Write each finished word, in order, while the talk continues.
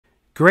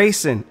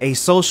Grayson, a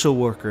social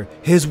worker.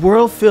 His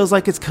world feels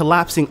like it's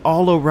collapsing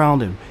all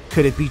around him.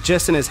 Could it be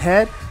just in his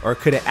head, or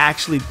could it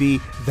actually be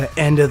the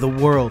end of the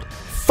world?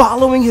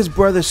 Following his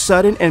brother's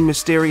sudden and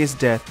mysterious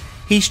death,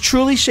 he's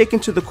truly shaken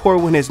to the core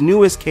when his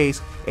newest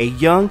case, a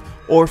young,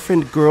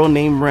 orphaned girl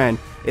named Ren,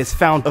 is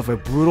found of a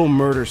brutal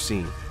murder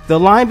scene. The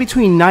line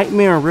between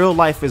nightmare and real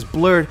life is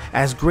blurred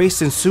as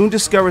Grayson soon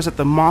discovers that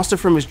the monster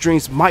from his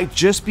dreams might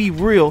just be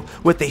real,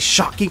 with a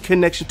shocking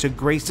connection to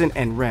Grayson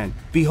and Ren.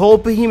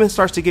 Behold Behemoth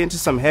starts to get into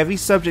some heavy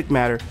subject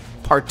matter,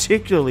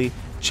 particularly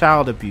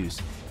child abuse.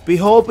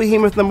 Behold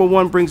Behemoth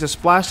 #1 brings a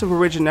splash of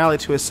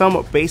originality to a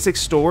somewhat basic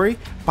story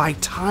by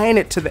tying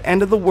it to the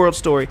end of the world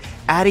story,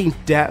 adding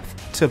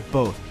depth to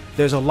both.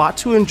 There's a lot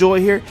to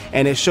enjoy here,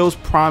 and it shows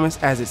promise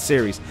as its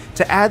series.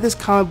 To add this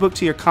comic book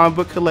to your comic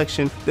book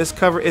collection, this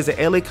cover is an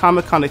LA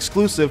Comic Con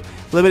exclusive,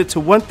 limited to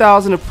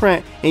 1,000 a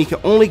print, and you can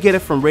only get it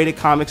from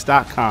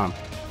RatedComics.com.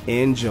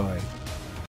 Enjoy.